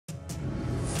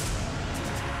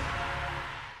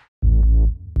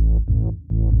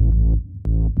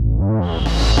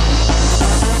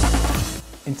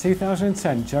In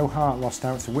 2010, Joe Hart lost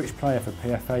out to which player for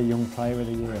PFA Young Player of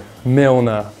the Year?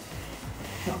 Milner.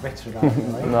 Not bitter about it,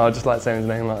 really. No, I just like saying his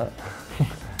name like that.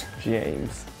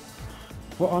 James.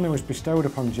 What honour was bestowed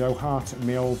upon Joe Hart at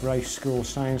Meold Brace School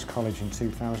Science College in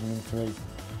 2003?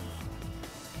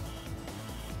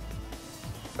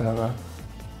 I don't know.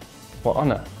 What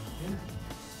honour? Yeah.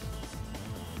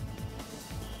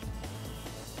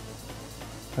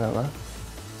 I don't know.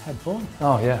 Head bun.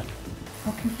 Oh yeah.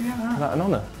 How can you forget that? Is that an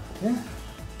honour? Yeah.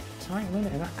 Title,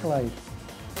 innit? An accolade.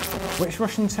 Which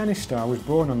Russian tennis star was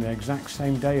born on the exact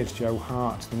same day as Joe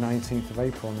Hart, the 19th of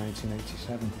April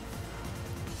 1987?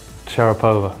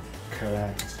 Sharapova.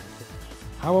 Correct.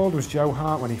 How old was Joe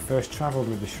Hart when he first travelled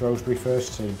with the Shrewsbury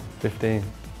first team? 15.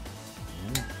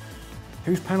 Yeah.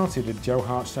 Whose penalty did Joe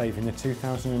Hart save in the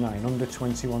 2009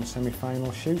 under-21 semi-final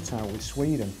shootout with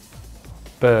Sweden?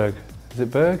 Berg. Is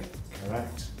it Berg?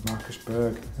 Correct. Marcus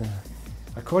Berg. Yeah.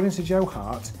 According to Joe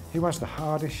Hart, who has the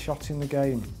hardest shot in the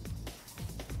game?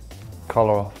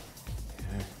 Collar off.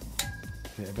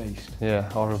 Yeah. Is it a beast? Yeah,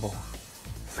 horrible.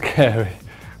 Scary.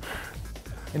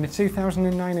 In the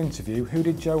 2009 interview, who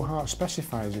did Joe Hart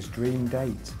specify as his dream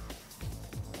date?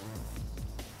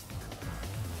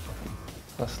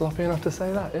 That's sloppy enough to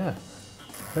say that, yeah.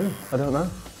 Who? I don't know.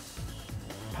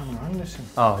 Pamela Anderson.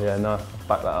 Oh yeah, no,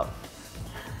 back that up.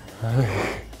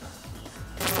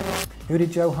 Who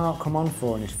did Joe Hart come on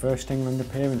for in his first England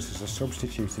appearance as a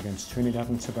substitute against Trinidad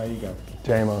and Tobago?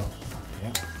 JMO.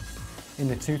 Yeah. In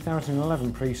the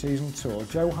 2011 pre-season tour,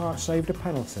 Joe Hart saved a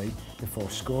penalty before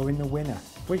scoring the winner.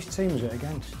 Which team was it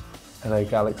against? LA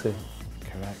Galaxy.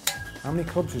 Correct. How many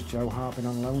clubs has Joe Hart been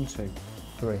on loan to?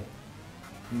 3.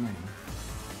 Name.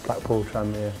 Blackpool,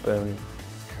 Tranmere, Birmingham.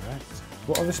 Correct.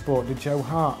 What other sport did Joe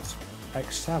Hart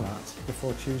excel at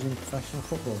before choosing professional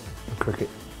football? Cricket.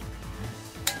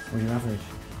 What was your average?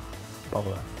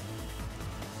 Bowler.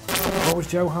 What was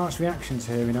Joe Hart's reaction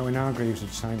to hearing Owen Hargreaves had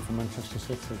signed for Manchester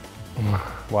City?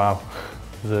 Wow.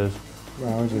 Zers.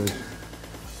 Wowzers.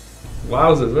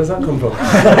 Wowzers, where's that come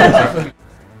from?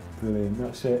 Brilliant,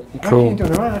 that's it. Cool. You've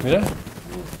done alright. Yeah.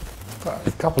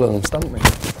 A couple of them stumped me.